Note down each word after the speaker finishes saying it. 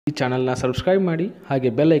ಈ ಚಾನಲ್ನ ಸಬ್ಸ್ಕ್ರೈಬ್ ಮಾಡಿ ಹಾಗೆ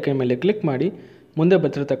ಬೆಲ್ ಐಕಾನ್ ಮೇಲೆ ಕ್ಲಿಕ್ ಮಾಡಿ ಮುಂದೆ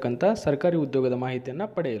ಬರ್ತಿರತಕ್ಕಂಥ ಸರ್ಕಾರಿ ಉದ್ಯೋಗದ ಮಾಹಿತಿಯನ್ನು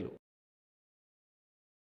ಪಡೆಯಲು.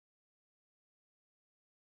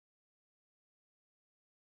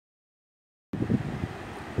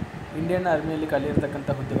 ಇಂಡಿಯನ್ ಆರ್ಮಿಯಲ್ಲಿ ಖಾಲಿ ಇರತಕ್ಕಂಥ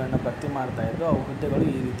ಹುದ್ದೆಗಳನ್ನು ಭರ್ತಿ ಮಾಡ್ತಾ ಇದ್ದು ಆ ಹುದ್ದೆಗಳು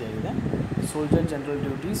ಈ ರೀತಿಯಾಗಿದೆ. Soldier general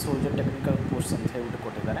duty, soldier technical post ಅಂತ ಹೇಳ್ಬಿಟ್ಟು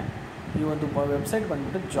ಕೊಟ್ಟಿದ್ದಾರೆ. ಈ ಒಂದು ವೆಬ್ಸೈಟ್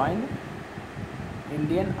ಬಂದುಬಿಟ್ಟು ಜಾಯಿನ್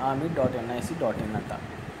ಇಂಡಿಯನ್ army.nic.in ಅಂತ.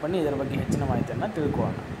 ಬನ್ನಿ ಇದರ ಬಗ್ಗೆ ಹೆಚ್ಚಿನ ಮಾಹಿತಿಯನ್ನು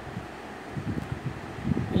ತಿಳ್ಕೊಳ್ಳೋಣ.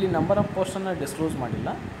 ಇಲ್ಲಿ ನಂಬರ್ ಆಫ್ ಪೋಸ್ಟನ್ನು ಡಿಸ್ಕ್ಲೋಸ್ ಮಾಡಿಲ್ಲ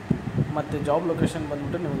ಮತ್ತು ಜಾಬ್ ಲೊಕೇಶನ್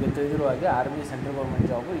ಬಂದುಬಿಟ್ಟು ನಿಮಗೆ ತಿಳಿದಿರುವ ಹಾಗೆ ಆರ್ಮಿ, ಸೆಂಟ್ರಲ್ ಗೌರ್ಮೆಂಟ್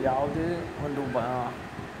ಜಾಬು ಯಾವುದೇ ಒಂದು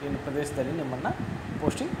ಏನು ಪ್ರದೇಶದಲ್ಲಿ ನಿಮ್ಮನ್ನು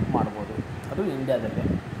ಪೋಸ್ಟಿಂಗ್ ಮಾಡ್ಬೋದು, ಅದು ಇಂಡಿಯಾದಲ್ಲೇ.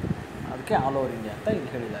 ಅದಕ್ಕೆ ಆಲ್ ಓವರ್ ಇಂಡಿಯಾ ಅಂತ ಇಲ್ಲಿ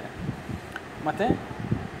ಹೇಳಿದ್ದಾರೆ. ಮತ್ತು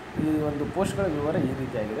ಈ ಒಂದು ಪೋಸ್ಟ್ಗಳ ವಿವರ ಈ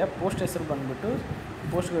ರೀತಿಯಾಗಿದೆ. ಪೋಸ್ಟ್ ಹೆಸರು ಬಂದುಬಿಟ್ಟು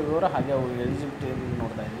ಪೋಸ್ಟ್ಗಳ ವಿವರ ಹಾಗೆ ಅವು ಎಲಿಜಿಬಿಲಿಟಿ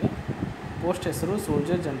ನೋಡ್ತಾ ಇದ್ವಿ. ಪೋಸ್ಟ್ ಹೆಸರು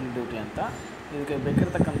ಸೋಲ್ಜರ್ ಜನರಲ್ ಡ್ಯೂಟಿ ಅಂತ. ಇದಕ್ಕೆ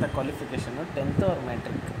ಬೇಕಿರತಕ್ಕಂಥ ಕ್ವಾಲಿಫಿಕೇಷನ್ನು 10th or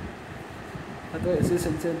ಮ್ಯಾಟ್ರಿಕ್ ಅಥವಾ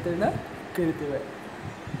SSLC ಅಂತೇಳಿ ಕರಿತೀವಿ.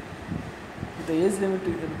 ಇದು ಏಜ್ ಲಿಮಿಟ್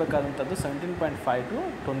ಇರಬೇಕಾದಂಥದ್ದು 17.5 to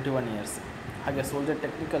 21 years. ಹಾಗೆ ಸೋಲ್ಜರ್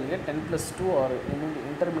ಟೆಕ್ನಿಕಲ್ಗೆ 10+2 ಆರ್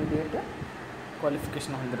ಇಂಟರ್ಮೀಡಿಯೇಟ್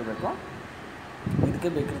ಕ್ವಾಲಿಫಿಕೇಷನ್ ಹೊಂದಿರಬೇಕು.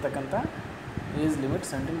 ಇದಕ್ಕೆ ಬೇಕಿರತಕ್ಕಂಥ ಏಜ್ ಲಿಮಿಟ್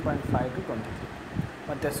 17.5 to 23.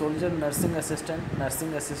 ಮತ್ತು soldier nursing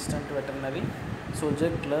assistant veterinary,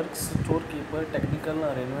 soldier clerks, store keeper, technical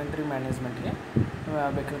R inventory ಮ್ಯಾನೇಜ್ಮೆಂಟ್ಗೆ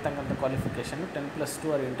ಬೇಕಿರತಕ್ಕಂಥ qualification 10+2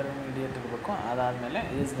 R intermediate ಇರಬೇಕು. ಅದಾದಮೇಲೆ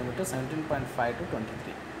ಏಜ್ ಲಿಮಿಟು 17.5 to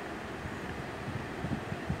 23.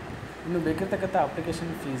 ಇನ್ನು ಬೇಕಿರತಕ್ಕಂಥ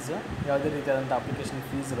ಅಪ್ಲಿಕೇಶನ್ ಫೀಸ್ ಯಾವುದೇ ರೀತಿಯಾದಂಥ ಅಪ್ಲಿಕೇಶನ್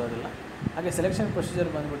ಫೀಸ್ ಇರೋದಿಲ್ಲ. ಹಾಗೆ ಸೆಲೆಕ್ಷನ್ ಪ್ರೊಸೀಜರ್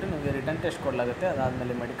ಬಂದುಬಿಟ್ಟು ನಿಮಗೆ ರಿಟರ್ನ್ ಟೆಸ್ಟ್ ಕೊಡಲಾಗುತ್ತೆ.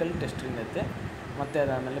 ಅದಾದಮೇಲೆ ಮೆಡಿಕಲ್ ಟೆಸ್ಟ್ ಇರುತ್ತೆ. ಮತ್ತು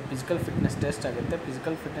ಅದಾದಮೇಲೆ ಫಿಸಿಕಲ್ ಫಿಟ್ನೆಸ್ ಟೆಸ್ಟ್ ಆಗುತ್ತೆ.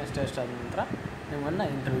 ಫಿಸಿಕಲ್ ಫಿಟ್ನೆಸ್ ಟೆಸ್ಟ್ ಆದ ನಂತರ ನಿಮ್ಮನ್ನು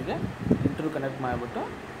ಇಂಟರ್ವ್ಯೂ ಕನೆಕ್ಟ್ ಮಾಡಿಬಿಟ್ಟು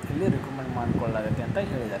ಇಲ್ಲಿ ರಿಕಮೆಂಡ್ ಮಾಡಿಕೊಳ್ಳಲಾಗುತ್ತೆ ಅಂತ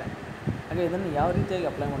ಹೇಳಿದ್ದಾರೆ. ಹಾಗೆ ಇದನ್ನು ಯಾವ ರೀತಿಯಾಗಿ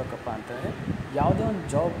ಅಪ್ಲೈ ಮಾಡೋಕ್ಕಪ್ಪ ಅಂತಂದರೆ, ಯಾವುದೇ ಒಂದು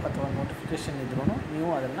ಜಾಬ್ ಅಥವಾ ನೋಟಿಫಿಕೇಷನ್ ಇದ್ರೂ ನೀವು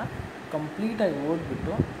ಅದನ್ನು ಕಂಪ್ಲೀಟಾಗಿ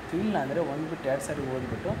ಓದಿಬಿಟ್ಟು, ಇಲ್ಲ ಅಂದರೆ ಒಂದು ಬಿಟ್ಟು 2 ಸಾರಿ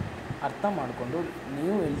ಓದಿಬಿಟ್ಟು ಅರ್ಥ ಮಾಡಿಕೊಂಡು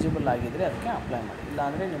ನೀವು ಎಲಿಜಿಬಲ್ ಆಗಿದ್ದರೆ ಅದಕ್ಕೆ ಅಪ್ಲೈ ಮಾಡಿ.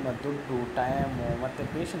 ಇಲ್ಲಾಂದರೆ ನಿಮ್ಮ ದುಡ್ಡು, ಟೈಮು ಮತ್ತು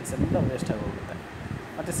ಪೇಷನ್ಸ್ ಎಲ್ಲ ವೇಸ್ಟ್ ಆಗೋಗುತ್ತೆ.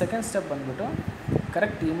 ಮತ್ತು ಸೆಕೆಂಡ್ ಸ್ಟೆಪ್ ಬಂದುಬಿಟ್ಟು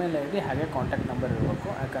ಕರೆಕ್ಟ್ ಇಮೇಲ್ ID ಹಾಗೆ ಕಾಂಟ್ಯಾಕ್ಟ್ ನಂಬರ್ ಇರಬೇಕು.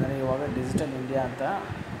 ಯಾಕಂದರೆ ಇವಾಗ ಡಿಜಿಟಲ್ ಇಂಡಿಯಾ ಅಂತ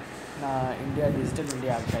ಡಿಜಿಟಲ್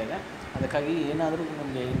ಇಂಡಿಯಾ ಆಗ್ತಾಯಿದೆ. ಅದಕ್ಕಾಗಿ ಏನಾದರೂ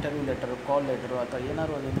ನಿಮಗೆ ಇಂಟರ್ವ್ಯೂ ಲೆಟರು, ಕಾಲ್ ಲೆಟರು ಅಥವಾ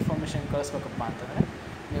ಏನಾದರೂ ಒಂದು ಇನ್ಫಾರ್ಮೇಷನ್ ಕಳಿಸ್ಬೇಕಪ್ಪ ಅಂತಂದರೆ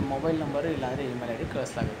ನಿಮ್ಮ ಮೊಬೈಲ್ ನಂಬರು ಇಲ್ಲಾಂದರೆ ಇಮೇಲ್ ID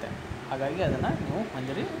ಕಳಿಸಲಾಗುತ್ತೆ. ಹಾಗಾಗಿ ಅದನ್ನು ನೀವು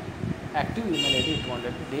ಒಂದರಿ active email ID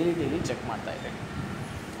ಇಟ್ಕೊಂಡಿಟ್ಟು daily check ಮಾಡ್ತಾಯಿರಿ.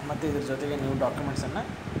 ಮತ್ತು ಇದ್ರ ಜೊತೆಗೆ ನೀವು ಡಾಕ್ಯುಮೆಂಟ್ಸನ್ನು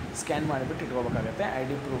ಸ್ಕ್ಯಾನ್ ಮಾಡಿಬಿಟ್ಟು ಇಟ್ಕೋಬೇಕಾಗುತ್ತೆ.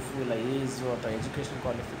 ID ಪ್ರೂಫು, ಇಲ್ಲ ಏಜು ಅಥವಾ ಎಜುಕೇಷನ್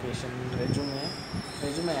ಕ್ವಾಲಿಫಿಕೇಷನ್,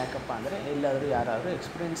 ರೆಜ್ಯೂಮೆ ಯಾಕಪ್ಪ ಅಂದರೆ ಎಲ್ಲಾದರೂ ಯಾರಾದರೂ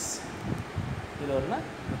ಎಕ್ಸ್ಪೀರಿಯನ್ಸ್ ಇರೋರನ್ನ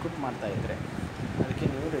ರಿಕ್ರೂಟ್ ಮಾಡ್ತಾಯಿದ್ರೆ ಅದಕ್ಕೆ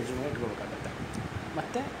ನೀವು ರೆಜ್ಯೂಮೆ ಇಟ್ಕೋಬೇಕಾಗುತ್ತೆ.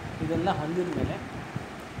 ಮತ್ತು ಇದೆಲ್ಲ ಹೊಂದಿದ ಮೇಲೆ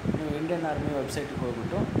ನೀವು ಇಂಡಿಯನ್ ಆರ್ಮಿ ವೆಬ್ಸೈಟಿಗೆ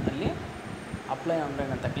ಹೋಗ್ಬಿಟ್ಟು ಅಲ್ಲಿ ಅಪ್ಲೈ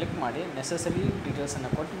ಆನ್ಲೈನ್ ಅಂತ ಕ್ಲಿಕ್ ಮಾಡಿ ನೆಸಸರಿ ಡೀಟೇಲ್ಸನ್ನು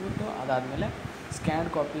ಕೊಟ್ಬಿಟ್ಟು ಅದಾದಮೇಲೆ ಸ್ಕ್ಯಾನ್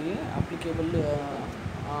ಕಾಪಿ ಅಪ್ಲಿಕೇಬಲ್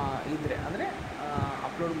ಇದ್ದರೆ ಅಂದರೆ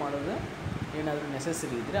ಅಪ್ಲೋಡ್ ಮಾಡೋದು ಏನಾದರೂ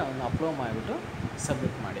ನೆಸಸರಿ ಇದ್ದರೆ ಅದನ್ನು ಅಪ್ಲೋಡ್ ಮಾಡಿಬಿಟ್ಟು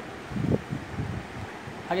ಸಬ್ಮಿಟ್ ಮಾಡಿ.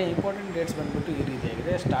 ಹಾಗೆ ಇಂಪಾರ್ಟೆಂಟ್ ಡೇಟ್ಸ್ ಬಂದುಬಿಟ್ಟು ಈ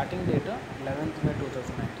ರೀತಿಯಾಗಿದೆ. Starting date 11th May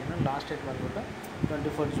 2019, last date ಬಂದುಬಿಟ್ಟು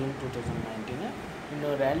 24 June 2019. ಇನ್ನು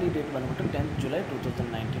ರ್ಯಾಲಿ ಡೇಟ್ ಬಂದುಬಿಟ್ಟು 10th July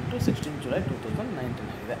 2019 to 16th July 2019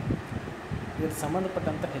 ಆಗಿದೆ. ಇದಕ್ಕೆ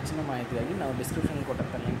ಸಂಬಂಧಪಟ್ಟಂಥ ಹೆಚ್ಚಿನ ಮಾಹಿತಿಗಾಗಿ ನಾವು ಡಿಸ್ಕ್ರಿಪ್ಷನಲ್ಲಿ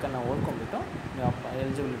ಕೊಟ್ಟಂಥ ಲಿಂಕನ್ನು ಓದ್ಕೊಂಡ್ಬಿಟ್ಟು ನೀವು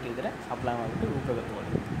ಎಲಿಜಿಬಿಲಿಟಿ ಇದ್ದರೆ ಅಪ್ಲೈ ಮಾಡಿಬಿಟ್ಟು ಉಪಯೋಗ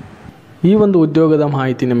ತಗೊಳ್ಳಿ. ಈ ಒಂದು ಉದ್ಯೋಗದ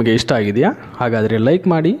ಮಾಹಿತಿ ನಿಮಗೆ ಇಷ್ಟ ಆಗಿದೆಯಾ? ಹಾಗಾದರೆ ಲೈಕ್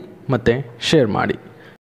ಮಾಡಿ ಮತ್ತು ಶೇರ್ ಮಾಡಿ.